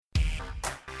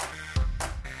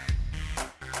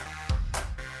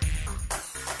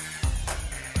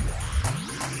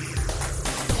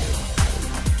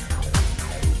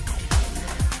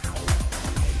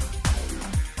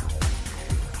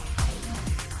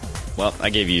Well, I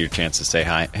gave you your chance to say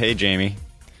hi. Hey, Jamie.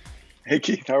 Hey,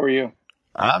 Keith. How are you?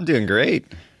 I'm doing great.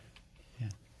 Yeah,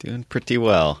 doing pretty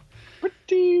well.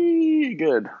 Pretty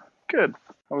good. Good.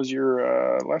 How was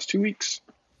your last 2 weeks?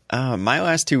 My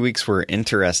last 2 weeks were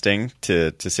interesting,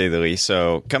 to say the least.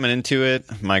 So coming into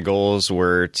it, my goals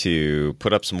were to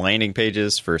put up some landing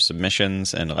pages for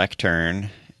submissions and lectern,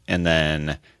 and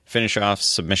then finish off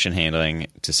submission handling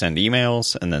to send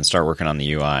emails, and then start working on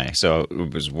the UI. So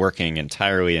it was working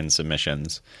entirely in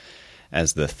submissions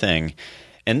as the thing.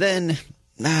 And then,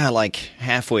 like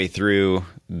halfway through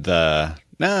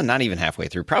not even halfway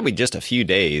through, probably just a few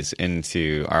days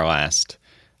into our last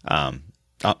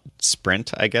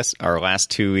sprint, I guess, our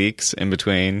last 2 weeks in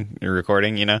between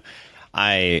recording,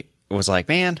 I was like,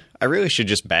 man, I really should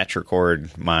just batch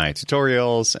record my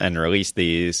tutorials and release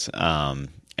these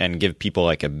and give people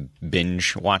like a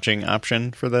binge watching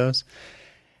option for those.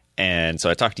 And so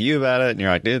I talked to you about it, and you're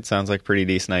like, dude, sounds like a pretty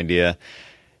decent idea.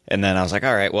 And then I was like,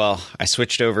 all right, well, I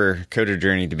switched over Coder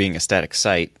Journey to being a static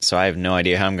site, so I have no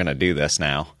idea how I'm going to do this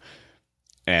now.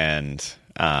 And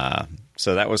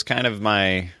so that was kind of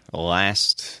my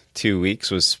last 2 weeks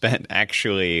was spent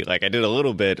actually, like I did a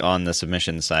little bit on the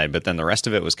submission side, but then the rest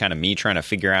of it was kind of me trying to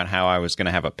figure out how I was going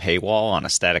to have a paywall on a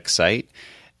static site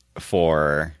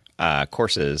for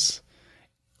courses.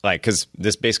 Like, because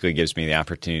this basically gives me the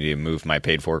opportunity to move my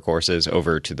paid for courses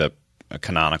over to the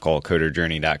canonical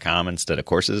coderjourney.com instead of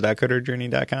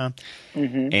courses.coderjourney.com.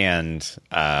 Mm-hmm. And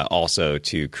also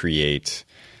to create,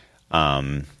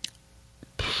 I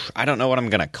don't know what I'm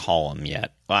going to call them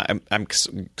yet. I'm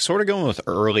sort of going with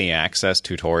early access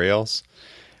tutorials,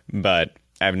 but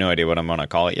I have no idea what I'm going to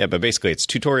call it yet. But basically, it's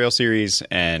tutorial series,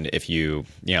 and if you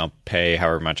pay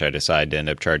however much I decide to end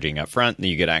up charging up front,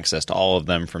 you get access to all of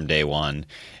them from day one.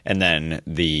 And then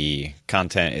the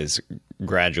content is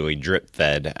gradually drip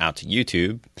fed out to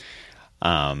YouTube.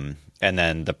 And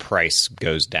then the price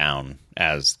goes down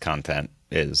as content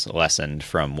is lessened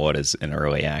from what is in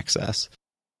early access.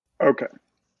 Okay.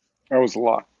 That was a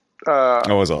lot.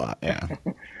 It was a lot, yeah.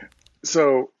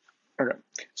 So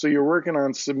you're working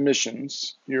on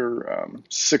submissions, your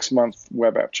 6-month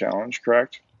web app challenge,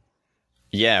 correct?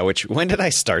 Yeah, when did I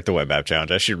start the web app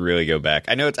challenge? I should really go back.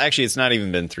 I know it's not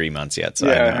even been 3 months yet. So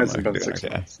yeah, it hasn't been 6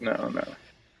 months. No.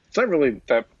 It's not really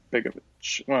that big of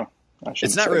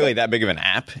it's not really that big of an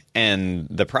app. And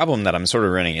the problem that I'm sort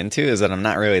of running into is that I'm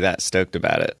not really that stoked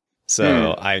about it.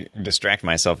 So I distract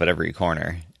myself at every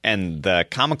corner. And the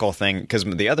comical thing, because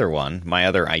my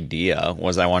other idea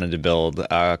was I wanted to build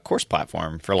a course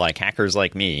platform for like hackers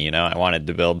like me. I wanted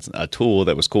to build a tool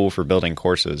that was cool for building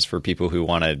courses for people who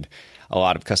wanted a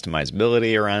lot of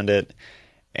customizability around it.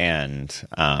 And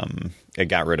it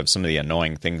got rid of some of the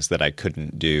annoying things that I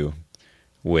couldn't do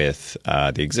with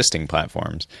the existing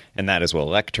platforms. And that is what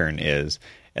Lectern is.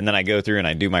 And then I go through and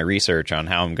I do my research on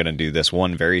how I'm going to do this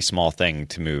one very small thing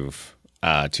to move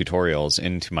tutorials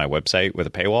into my website with a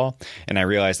paywall, and I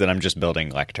realized that I'm just building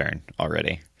Lectern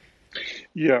already.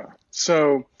 Yeah.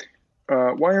 So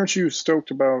why aren't you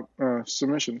stoked about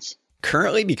submissions?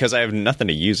 Currently, because I have nothing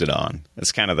to use it on.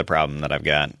 That's kind of the problem that I've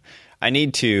got.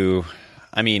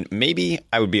 Maybe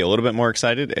I would be a little bit more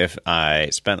excited if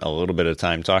I spent a little bit of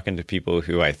time talking to people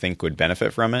who I think would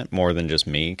benefit from it more than just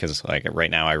me, because like right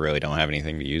now I really don't have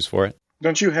anything to use for it.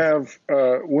 Don't you have,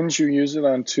 wouldn't you use it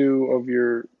on 2 of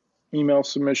your email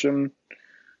submission?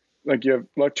 Like you have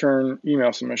Lectern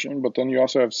email submission, but then you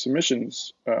also have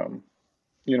submissions.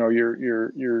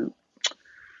 Your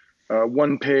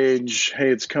 1 page, hey,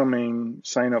 it's coming,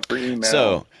 sign up for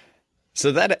email.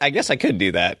 So that, I guess I could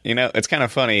do that. It's kind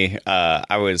of funny.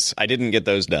 I didn't get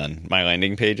those done, my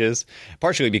landing pages,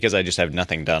 partially because I just have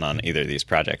nothing done on either of these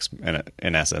projects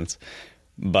in essence.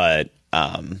 But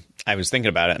I was thinking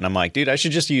about it, and I'm like, dude, I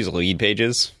should just use lead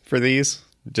pages for these,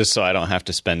 just so I don't have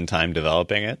to spend time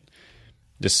developing it.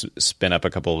 Just spin up a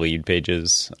couple lead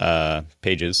pages.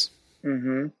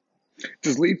 Mm-hmm.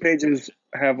 Does lead pages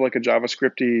have like a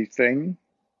JavaScripty thing,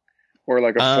 or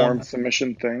like a form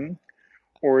submission thing,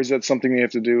 or is that something you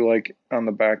have to do like on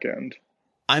the back end?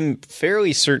 I'm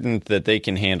fairly certain that they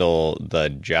can handle the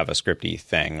JavaScripty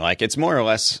thing. Like it's more or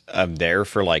less there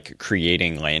for like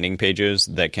creating landing pages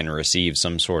that can receive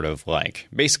some sort of like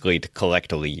basically to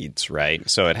collect leads, right?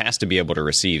 So it has to be able to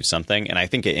receive something, and I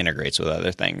think it integrates with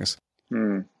other things.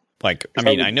 Like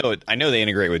I know they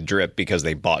integrate with Drip because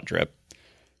they bought Drip.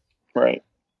 Right.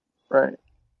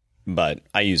 But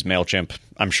I use MailChimp.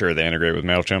 I'm sure they integrate with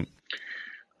MailChimp.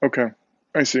 Okay,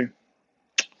 I see.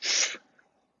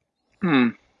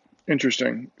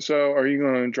 Interesting. So are you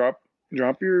going to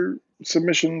drop your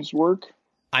submissions work?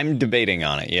 I'm debating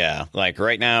on it, yeah. Like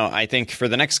right now, I think for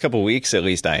the next couple weeks, at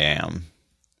least I am.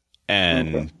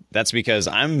 And that's because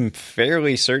I'm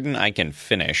fairly certain I can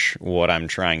finish what I'm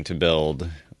trying to build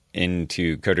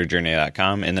into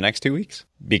coderjourney.com in the next 2 weeks,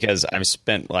 because I've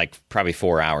spent like probably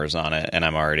 4 hours on it, and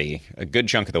I'm already a good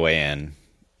chunk of the way in,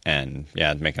 and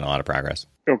yeah, making a lot of progress.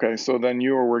 Okay, so then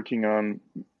you were working on,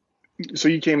 so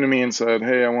you came to me and said,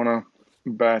 hey, I want to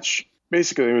batch,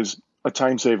 basically it was a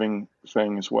time-saving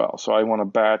thing as well. So I want to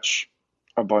batch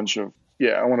a bunch of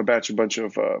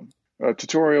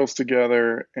tutorials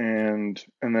together, and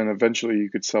then eventually you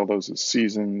could sell those as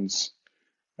seasons.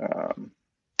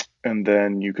 And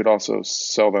then you could also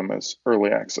sell them as early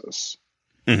access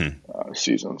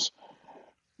seasons.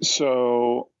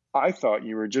 So I thought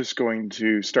you were just going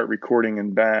to start recording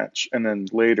in batch and then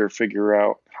later figure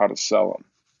out how to sell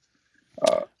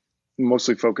them.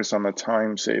 Mostly focus on the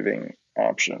time saving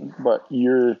option, but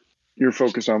you're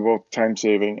focused on both time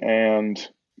saving and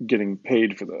getting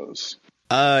paid for those.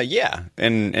 Yeah,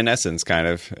 in essence, kind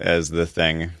of as the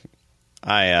thing.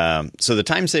 So the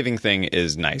time saving thing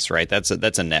is nice, right? That's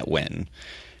a net win,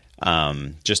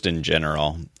 just in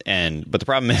general. But the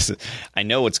problem is, I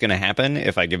know what's going to happen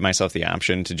if I give myself the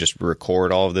option to just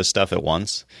record all of this stuff at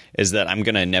once, is that I'm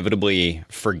going to inevitably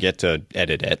forget to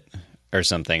edit it or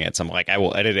something. I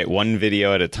will edit it one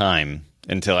video at a time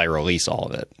until I release all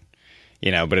of it.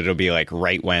 But it'll be like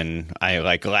right when I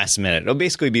last minute. It'll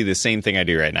basically be the same thing I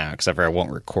do right now, except for I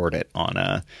won't record it on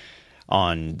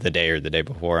the day or the day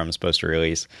before I'm supposed to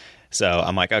release. So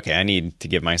I'm like, okay, I need to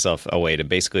give myself a way to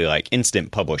basically like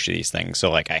instant publish these things.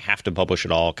 So like I have to publish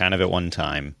it all kind of at one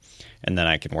time, and then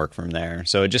I can work from there.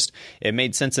 So it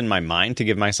made sense in my mind to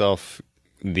give myself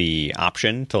the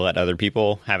option to let other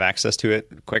people have access to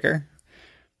it quicker.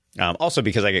 Also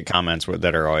because I get comments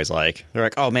that are always like, they're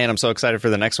like, oh man, I'm so excited for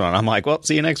the next one. I'm like, well,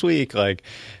 see you next week. Like,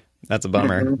 that's a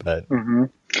bummer, but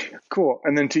cool.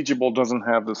 And then Teachable doesn't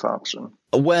have this option.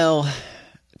 Well,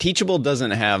 Teachable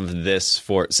doesn't have this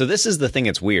so this is the thing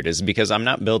that's weird, is because I'm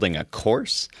not building a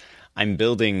course. I'm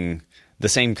building the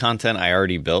same content I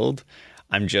already build.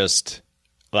 I'm just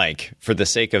like, for the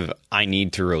sake of I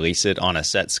need to release it on a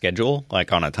set schedule,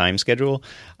 like on a time schedule,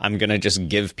 I'm going to just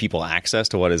give people access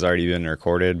to what has already been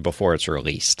recorded before it's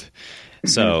released.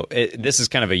 So this is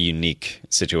kind of a unique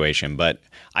situation, but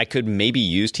I could maybe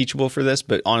use Teachable for this.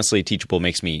 But honestly, Teachable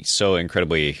makes me so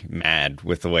incredibly mad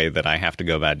with the way that I have to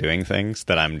go about doing things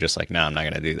that I'm just like, no, I'm not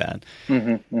going to do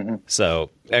that.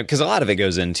 So, because a lot of it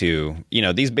goes into,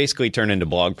 these basically turn into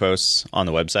blog posts on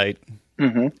the website.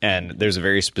 And there's a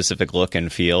very specific look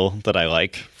and feel that I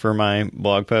like for my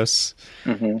blog posts.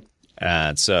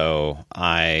 So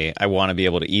I want to be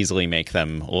able to easily make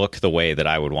them look the way that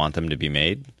I would want them to be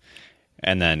made,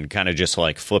 and then kind of just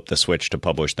like flip the switch to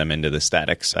publish them into the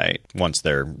static site once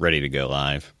they're ready to go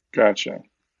live. Gotcha.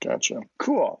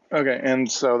 Cool. Okay.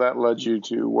 And so that led you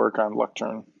to work on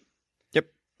Lectern. Yep.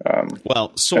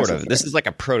 Well, sort of. This is like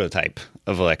a prototype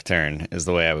of Lectern is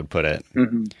the way I would put it.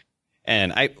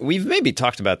 And we've maybe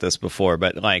talked about this before,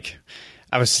 but like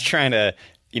I was trying to,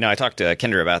 I talked to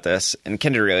Kendra about this, and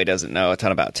Kendra really doesn't know a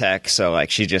ton about tech. So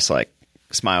like she just like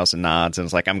smiles and nods and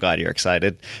is like, I'm glad you're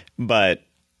excited. But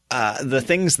the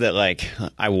things that like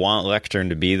I want Lectern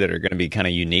to be that are going to be kind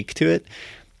of unique to it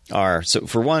are, so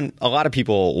for one, a lot of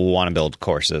people want to build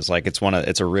courses. Like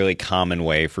it's a really common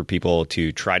way for people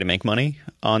to try to make money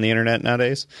on the internet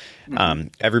nowadays.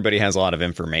 Everybody has a lot of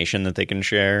information that they can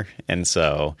share. And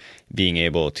so being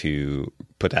able to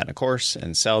put that in a course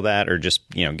and sell that, or just,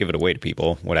 give it away to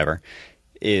people, whatever,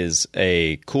 is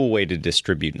a cool way to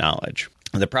distribute knowledge.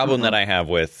 The problem that I have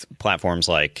with platforms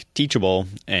like Teachable,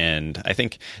 and I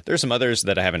think there's some others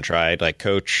that I haven't tried, like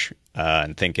Coach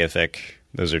and Thinkific.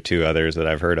 Those are two others that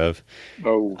I've heard of.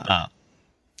 Oh.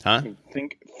 Huh?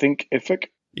 Thinkific?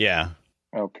 Yeah.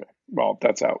 Okay. Well,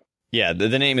 that's out. Yeah,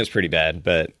 the name is pretty bad,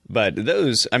 but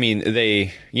those, I mean,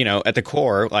 they, at the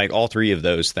core, like all three of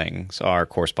those things are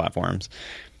course platforms.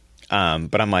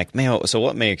 But I'm like, man, so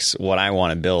what makes what I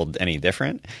want to build any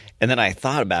different? And then I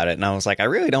thought about it, and I was like, I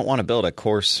really don't want to build a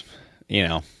course, I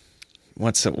don't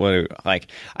want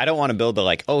to build the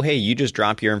like, oh, hey, you just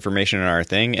drop your information in our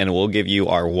thing, and we'll give you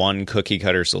our one cookie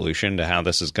cutter solution to how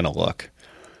this is going to look.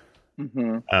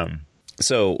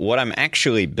 So what I'm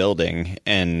actually building,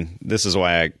 and this is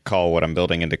why I call what I'm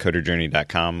building into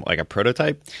coderjourney.com like a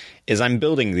prototype, is I'm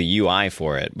building the UI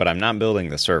for it, but I'm not building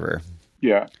the server.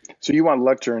 Yeah. So you want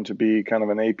Lectern to be kind of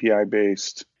an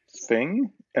API-based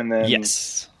thing, and then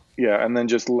and then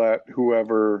just let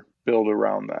whoever build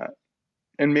around that,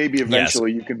 and maybe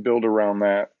eventually you can build around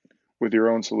that with your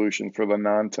own solution for the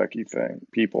non-techie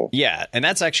people. Yeah, and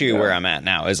that's actually where I'm at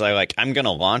now. Is I'm going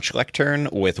to launch Lectern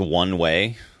with one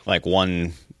way, like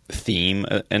one theme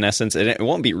in essence. And it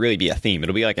won't really be a theme.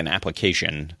 It'll be like an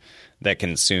application that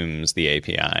consumes the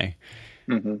API.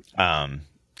 And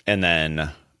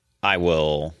then I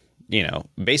will,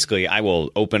 basically I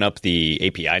will open up the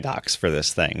API docs for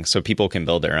this thing so people can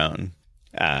build their own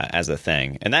as a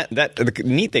thing. And that the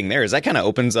neat thing there is that kind of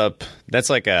opens up, that's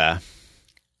like an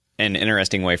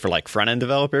interesting way for like front end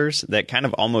developers. That kind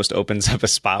of almost opens up a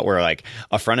spot where like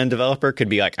a front end developer could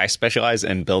be like, I specialize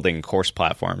in building course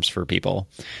platforms for people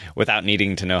without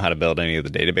needing to know how to build any of the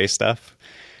database stuff.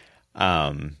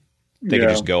 They could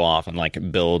just go off and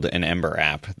like build an Ember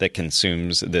app that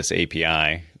consumes this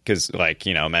API. Because like,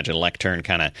 imagine Lectern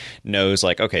kind of knows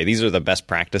like, okay, these are the best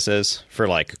practices for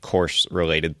like course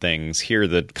related things. Here are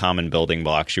the common building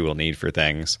blocks you will need for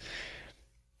things.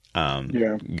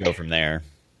 Go from there.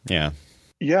 Yeah.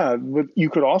 Yeah, but you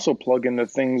could also plug into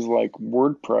things like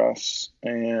WordPress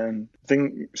and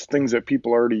things that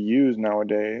people already use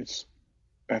nowadays.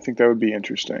 I think that would be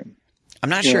interesting.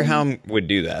 I'm not sure how I would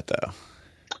do that, though.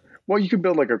 Well, you could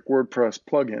build like a WordPress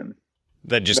plugin.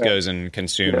 That just goes and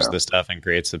consumes the stuff and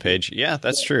creates the page. Yeah,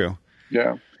 that's true.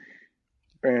 Yeah.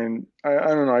 And I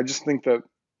don't know. I just think that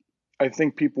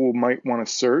people might want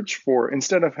to search for,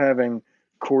 instead of having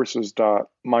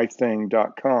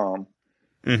courses.mything.com,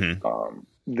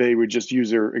 they would just use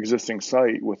their existing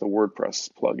site with a WordPress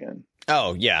plugin.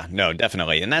 Oh, yeah. No,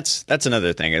 definitely. And that's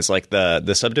another thing is like the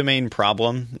subdomain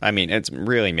problem. I mean, it's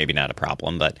really maybe not a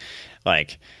problem, but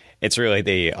like it's really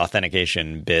the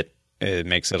authentication bit. It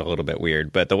makes it a little bit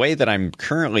weird. But the way that I'm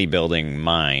currently building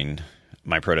my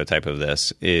prototype of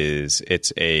this is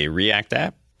it's a React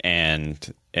app,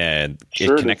 and it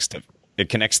connects to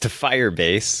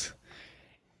Firebase.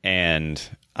 And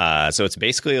so it's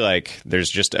basically like there's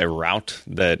just a route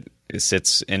that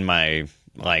sits in my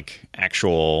like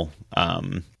actual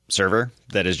server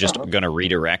that is just going to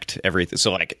redirect everything.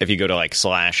 So like if you go to like /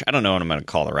 I don't know what I'm going to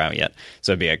call the route yet.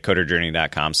 So it'd be at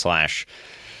coderjourney.com /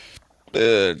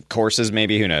 courses,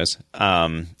 maybe, who knows.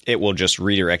 It will just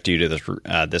redirect you to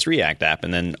this React app,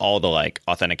 and then all the like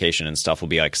authentication and stuff will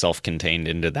be like self-contained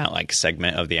into that like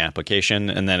segment of the application,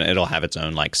 and then it'll have its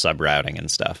own like sub-routing and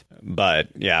stuff. But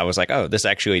yeah, I was like, oh, this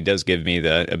actually does give me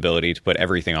the ability to put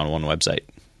everything on one website.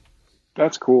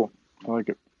 That's cool. I like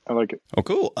it. Oh,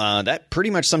 cool. That pretty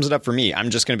much sums it up for me.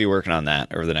 I'm just going to be working on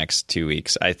that over the next 2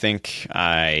 weeks. I think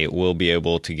I will be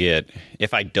able to get,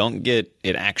 if I don't get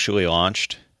it actually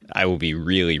launched, I will be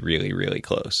really, really, really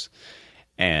close.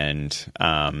 And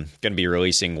going to be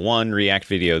releasing one React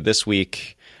video this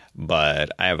week,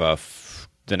 but I have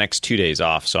the next 2 days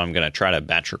off, so I'm going to try to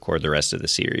batch record the rest of the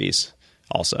series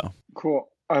also. Cool.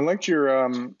 I liked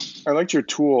your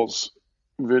tools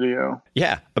video.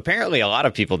 Yeah, apparently a lot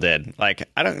of people did. Like,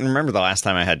 I don't remember the last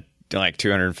time I had like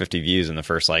 250 views in the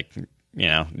first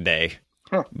day.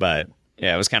 Huh. But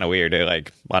yeah, it was kind of weird.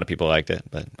 Like a lot of people liked it,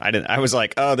 but I didn't. I was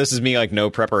like, oh, this is me, like no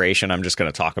preparation. I'm just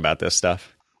going to talk about this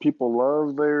stuff. People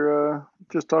love their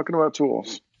just talking about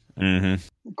tools. Mm-hmm.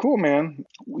 Cool, man.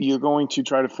 You're going to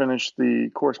try to finish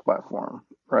the course platform,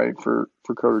 right? For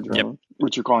Coder Journey,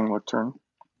 which you're calling Lectern.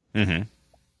 Mm-hmm.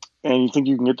 And you think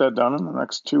you can get that done in the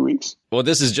next 2 weeks? Well,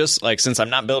 this is just like, since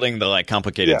I'm not building the like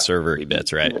complicated server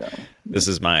bits, right? Yeah. This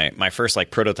is my first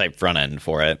like prototype front end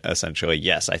for it, essentially.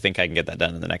 Yes, I think I can get that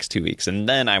done in the next 2 weeks. And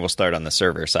then I will start on the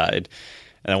server side.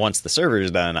 And then once the server is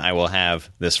done, I will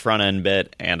have this front end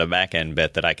bit and a back end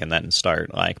bit that I can then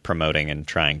start like promoting and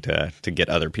trying to get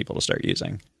other people to start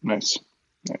using. Nice.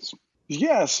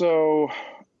 Yeah, so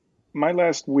my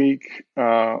last week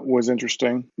was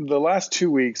interesting. The last 2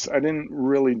 weeks, I didn't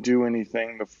really do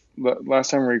anything. The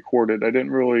last time I recorded, I didn't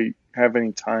really have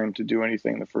any time to do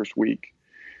anything the first week.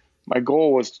 My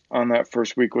goal was on that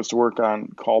first week was to work on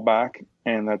callback,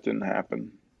 and that didn't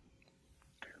happen.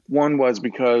 One was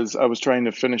because I was trying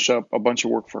to finish up a bunch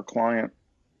of work for a client,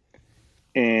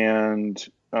 and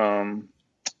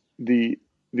the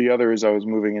other is I was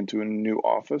moving into a new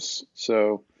office,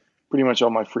 so pretty much all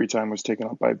my free time was taken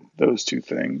up by those two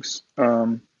things.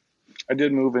 I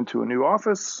did move into a new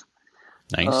office,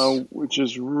 nice, which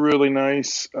is really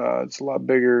nice. It's a lot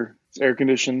bigger. It's air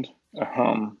conditioned, so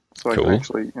cool. I can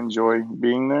actually enjoy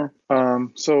being there.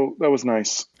 So that was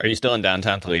nice. Are you still in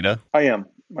downtown Toledo? I am.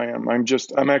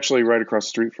 I'm actually right across the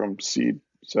street from Seed,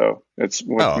 so that's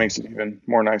what makes it even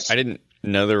more nice. I didn't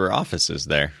know there were offices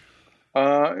there.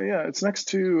 Yeah, it's next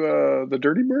to the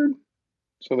Dirty Bird.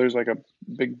 So there's like a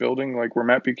big building, like where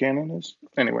Matt Buchanan is.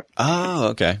 Anyway. Oh,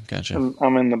 okay, gotcha.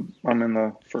 I'm in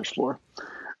the first floor.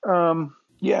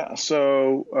 Yeah.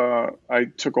 So I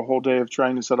took a whole day of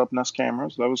trying to set up Nest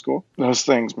cameras. That was cool. Those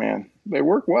things, man, they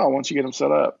work well once you get them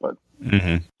set up. But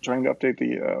Mm-hmm. Trying to update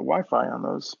the Wi-Fi on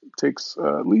those takes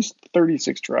at least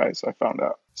 36 tries, I found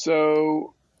out.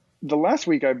 So the last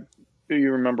week,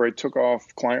 you remember I took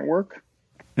off client work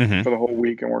Mm-hmm. for the whole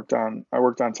week and worked on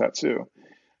Tatsu.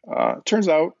 Turns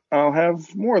out I'll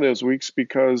have more of those weeks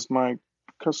because my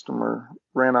customer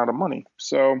ran out of money.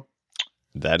 So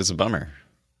That is a bummer.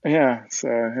 yeah, so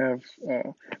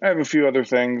I have a few other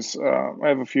things. I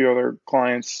have a few other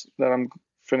clients that I'm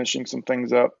finishing some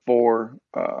things up for,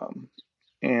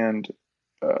 and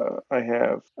I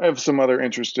have some other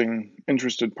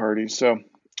interested parties. So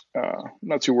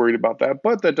not too worried about that,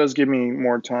 but that does give me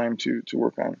more time to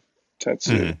work on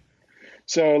Tatsu. Mm-hmm.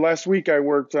 So last week I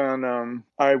worked on,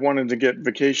 I wanted to get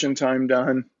vacation time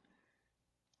done,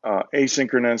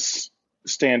 asynchronous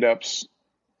stand-ups,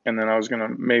 and then I was going to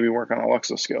maybe work on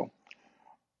Alexa skill.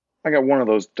 I got one of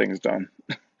those things done.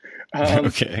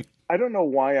 Okay. I don't know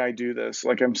why I do this.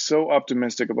 Like, I'm so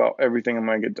optimistic about everything I'm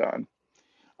going to get done.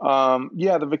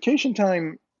 Yeah, the vacation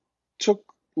time took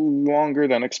longer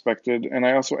than expected, and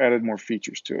I also added more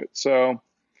features to it. So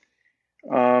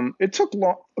it took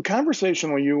long.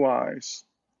 Conversational UIs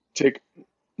take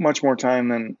much more time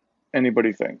than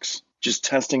anybody thinks. Just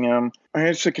testing them, I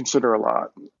have to consider a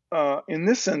lot. In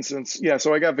this instance, yeah,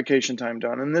 so I got vacation time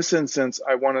done. In this instance,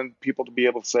 I wanted people to be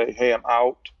able to say, hey, I'm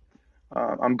out.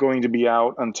 I'm going to be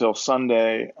out until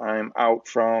Sunday. I'm out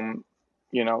I'm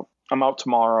out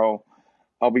tomorrow.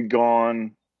 I'll be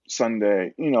gone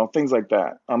Sunday, things like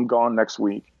that. I'm gone next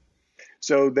week.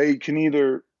 So they can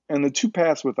either, and the two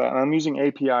paths with that, and I'm using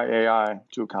API AI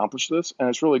to accomplish this, and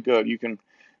it's really good. You can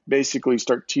basically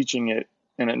start teaching it,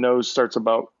 and it starts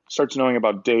knowing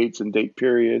about dates and date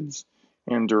periods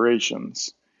and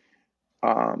durations.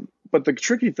 But the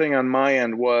tricky thing on my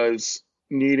end was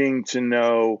needing to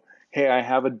know, hey, I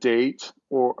have a date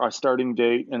or a starting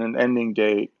date and an ending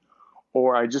date,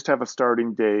 or I just have a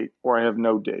starting date, or I have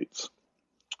no dates.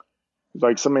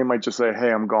 Like somebody might just say,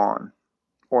 hey, I'm gone.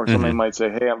 Or somebody might say,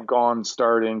 hey, I'm gone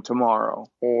starting tomorrow.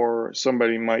 Or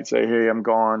somebody might say, hey, I'm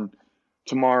gone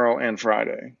tomorrow and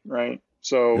Friday, right?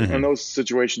 So in those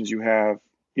situations, you have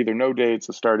either no dates,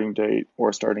 a starting date, or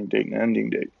a starting date and an ending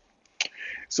date.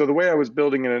 So the way I was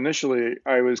building it initially,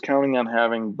 I was counting on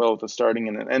having both a starting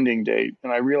and an ending date,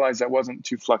 and I realized that wasn't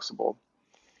too flexible.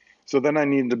 So then I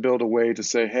needed to build a way to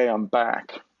say, hey, I'm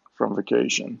back from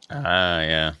vacation.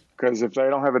 Yeah. Because if I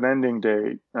don't have an ending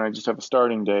date and I just have a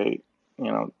starting date,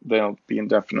 they'll be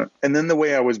indefinite. And then the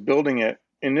way I was building it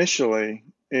initially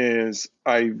is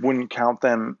I wouldn't count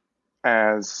them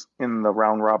as in the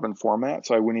round robin format.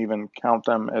 So I wouldn't even count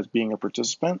them as being a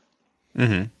participant.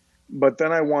 Mm-hmm. But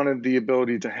then I wanted the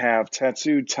ability to have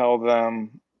Tatsu tell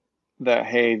them that,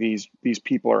 hey, these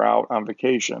people are out on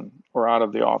vacation or out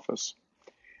of the office.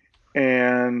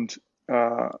 And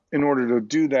in order to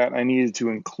do that, I needed to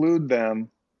include them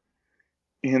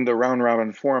in the round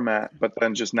robin format, but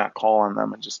then just not call on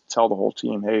them and just tell the whole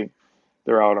team, hey,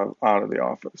 they're out of the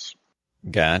office.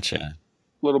 Gotcha.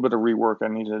 A little bit of rework I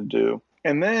needed to do.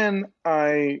 And then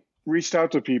I reached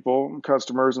out to people,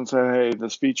 customers, and said, hey,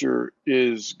 this feature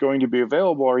is going to be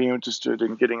available. Are you interested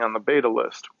in getting on the beta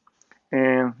list?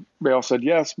 And they all said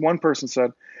yes. One person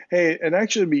said, hey, it'd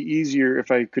actually be easier if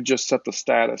I could just set the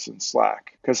status in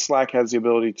Slack, because Slack has the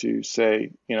ability to say,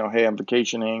 hey, I'm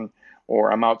vacationing,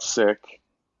 or I'm out sick,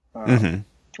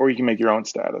 or you can make your own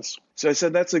status. So I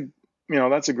said, that's a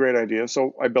great idea.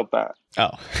 So I built that.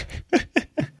 Oh.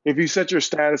 If you set your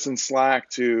status in Slack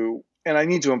to, and I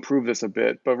need to improve this a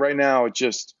bit, but right now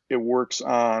it works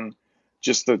on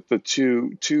just the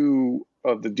two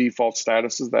of the default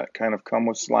statuses that kind of come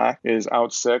with Slack is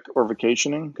out sick or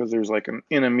vacationing, because there's like an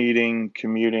in a meeting,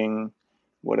 commuting,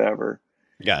 whatever.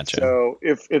 Gotcha. So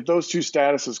if those two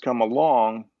statuses come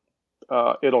along,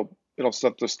 it'll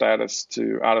set the status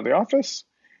to out of the office.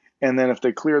 And then if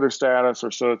they clear their status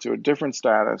or set it to a different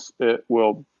status, it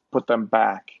will put them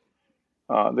back.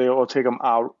 They will take them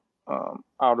out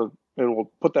of, it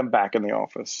will put them back in the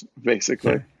office,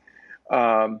 basically.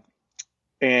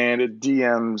 And it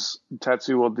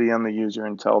Tatsu will DM the user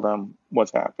and tell them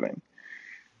what's happening.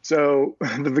 So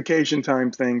the vacation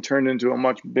time thing turned into a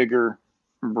much bigger,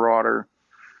 broader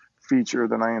feature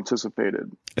than I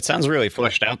anticipated. It sounds really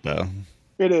fleshed out, though.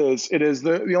 It is.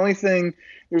 The only thing,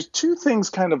 there's two things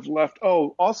kind of left.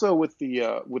 Oh, also with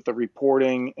the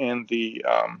reporting and the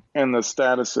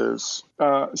statuses.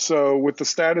 So with the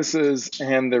statuses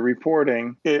and the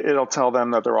reporting, it'll tell them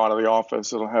that they're out of the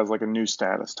office. It'll have like a new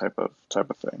status type of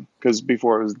thing. Because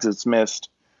before it was dismissed,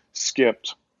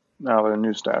 skipped. Now they're a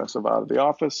new status of out of the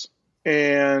office.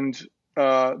 And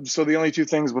so the only two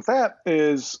things with that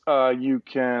is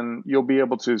you'll be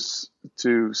able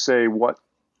to say what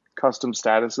custom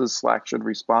statuses Slack should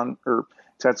respond, or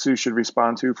Tetsu should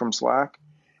respond to from Slack.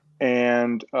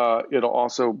 And it'll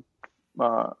also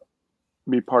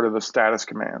be part of the status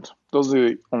command. Those are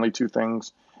the only two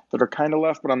things that are kind of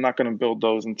left, but I'm not going to build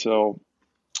those until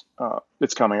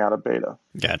it's coming out of beta.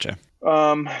 Gotcha.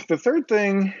 The third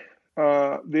thing,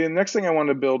 the next thing I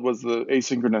wanted to build was the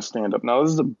asynchronous stand-up. Now,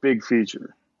 this is a big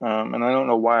feature, and I don't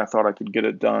know why I thought I could get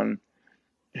it done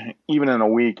even in a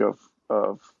week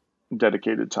of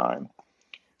dedicated time.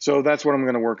 So that's what I'm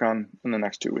going to work on in the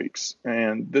next 2 weeks.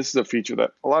 And this is a feature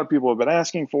that a lot of people have been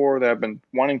asking for, that I've been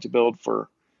wanting to build for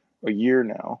a year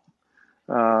now.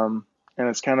 And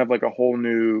it's kind of like a whole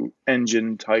new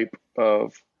engine type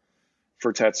for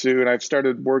Tetsu. And I've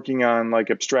started working on like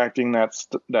abstracting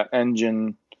that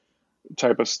engine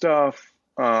type of stuff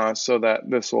so that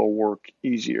this will work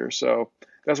easier. So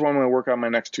that's what I'm going to work on my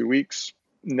next 2 weeks.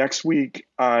 Next week,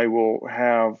 I will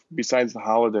have, besides the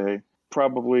holiday,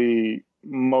 probably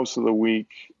most of the week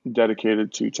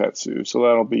dedicated to Tetsu. So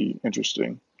that'll be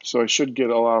interesting. So I should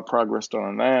get a lot of progress done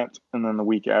on that. And then the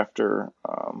week after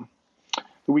I'm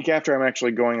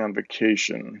actually going on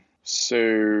vacation.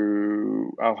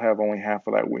 So I'll have only half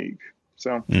of that week.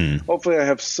 So hopefully I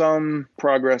have some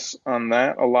progress on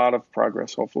that, a lot of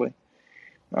progress, hopefully.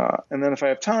 And then if I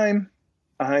have time,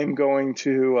 I'm going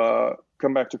to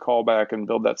come back to callback and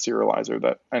build that serializer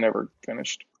that I never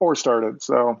finished or started.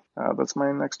 So that's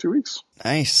my next 2 weeks.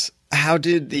 Nice. How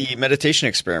did the meditation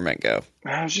experiment go?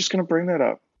 I was just going to bring that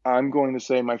up. I'm going to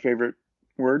say my favorite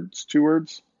words, 2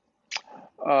 words.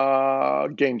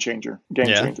 Game changer. Game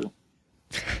changer.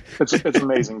 It's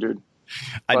amazing, dude.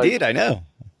 I know.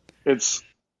 It's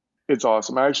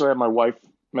awesome. I actually have my wife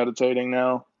meditating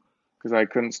now because I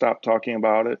couldn't stop talking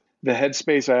about it. The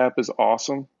Headspace app is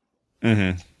awesome.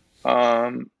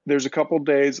 There's a couple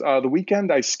days. The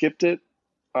weekend I skipped it,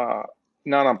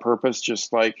 not on purpose,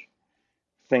 just like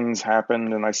things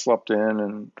happened and I slept in.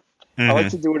 And I like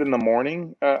to do it in the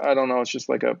morning. I don't know. It's just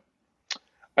like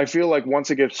I feel like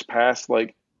once it gets past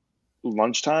like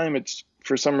lunchtime, it's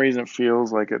for some reason it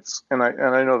feels like it's, and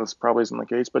I know this probably isn't the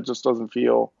case, but it just doesn't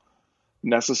feel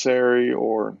necessary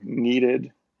or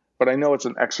needed. But I know it's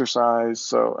an exercise,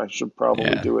 so I should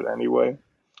probably do it anyway.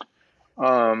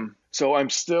 So I'm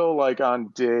still like I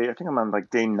think I'm on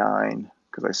like day 9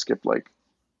 because I skipped like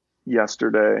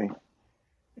yesterday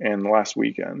and last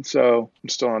weekend. So I'm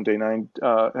still on day 9.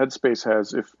 Headspace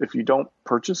has, if you don't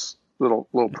purchase, little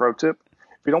pro tip,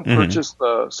 if you don't purchase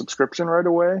the subscription right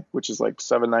away, which is like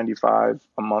 $7.95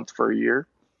 a month for a year,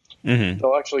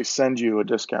 they'll actually send you a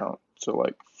discount. So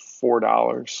like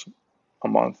 $4 a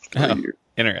month for a year.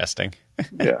 Interesting.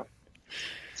 Yeah.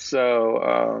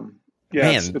 So,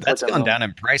 man, that's like gone down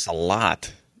in price a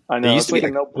lot. I know. It used to be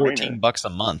like like $14 a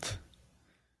month.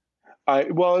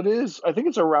 Well, it is. I think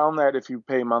it's around that if you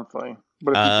pay monthly.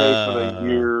 But if you pay for the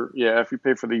year, if you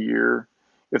pay for the year,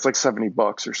 it's like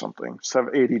 $70 or something.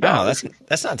 $80. Oh,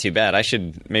 that's not too bad. I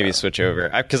should maybe switch over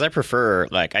because I prefer,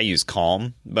 like, I use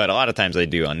Calm, but a lot of times I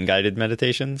do unguided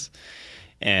meditations,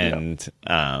 and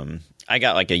I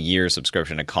got like a year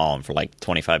subscription to Calm for like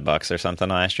 $25 or something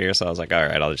last year. So I was like, all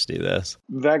right, I'll just do this.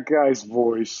 The guy's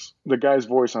voice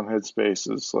on Headspace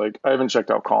is like, I haven't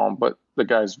checked out Calm, but the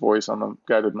guy's voice on the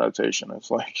guided meditation is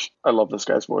like, I love this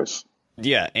guy's voice.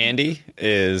 Yeah, Andy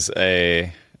is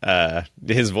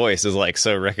his voice is like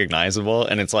so recognizable,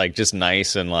 and it's like just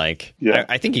nice and like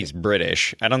I think he's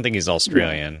British. I don't think he's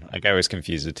Australian. Like I always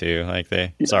confuse the two. Like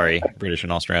sorry, British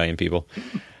and Australian people.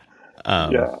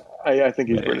 I think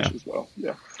he's British as well.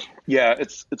 Yeah,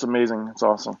 it's amazing. It's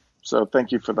awesome. So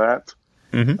thank you for that.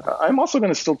 I'm also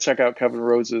going to still check out Kevin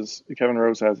Rose's. Kevin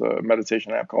Rose has a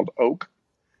meditation app called Oak.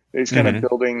 He's kind of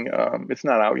building. It's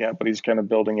not out yet, but he's kind of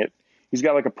building it. He's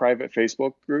got like a private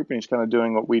Facebook group, and he's kind of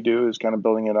doing what we do, is kind of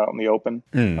building it out in the open.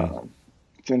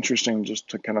 It's interesting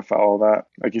just to kind of follow that.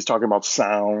 Like he's talking about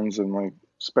sounds and like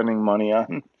spending money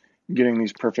on getting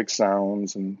these perfect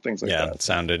sounds and things like that. Yeah,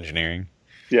 sound engineering.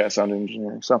 Yeah, sound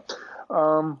engineering. So,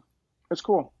 it's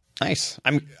cool. Nice.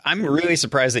 I'm really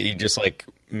surprised that you just like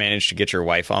managed to get your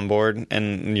wife on board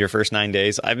in your first 9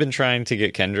 days. I've been trying to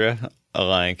get Kendra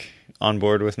like on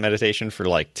board with meditation for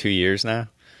like 2 years now.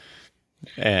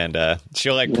 And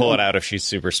she'll like pull it out if she's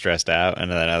super stressed out,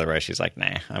 and then otherwise she's like,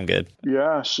 nah, I'm good.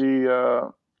 Yeah, she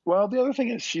well, the other thing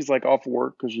is she's like off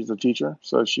work because she's a teacher,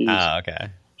 so she's okay.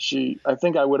 I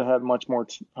think I would have had much more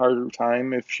harder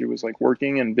time if she was like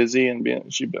working and busy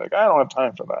and she'd be like, I don't have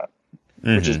time for that,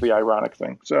 which is the ironic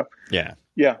thing. So yeah,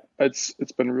 it's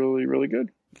been really, really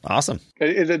good. Awesome.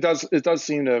 It does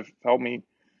seem to have helped me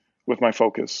with my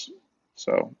focus.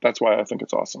 So that's why I think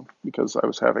it's awesome, because I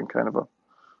was having kind of a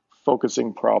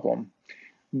focusing problem.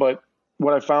 But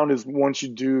what I found is once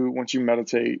you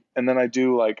meditate, and then I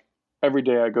do like every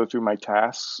day I go through my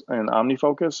tasks and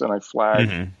OmniFocus and I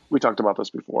flag, we talked about this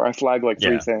before. I flag like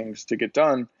 3 things to get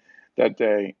done that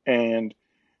day. And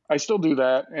I still do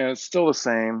that and it's still the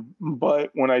same. But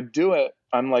when I do it,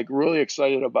 I'm like really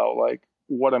excited about like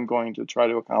what I'm going to try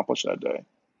to accomplish that day.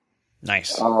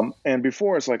 Nice. And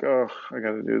before it's like, oh, I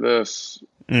got to do this.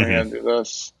 I got to do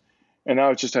this. And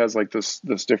now it just has like this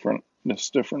different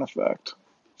effect.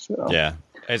 So yeah.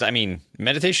 I mean,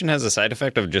 meditation has a side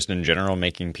effect of just in general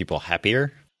making people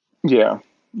happier. Yeah.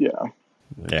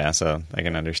 Yeah, so I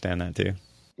can understand that too.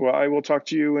 Well, I will talk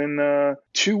to you in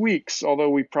 2 weeks, although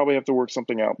we probably have to work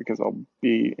something out because I'll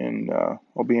be in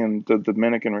the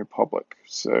Dominican Republic.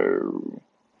 So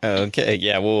okay,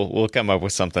 yeah, we'll come up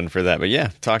with something for that. But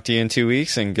yeah, talk to you in 2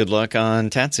 weeks and good luck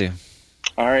on Tatsu.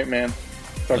 All right, man.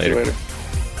 Talk to you later.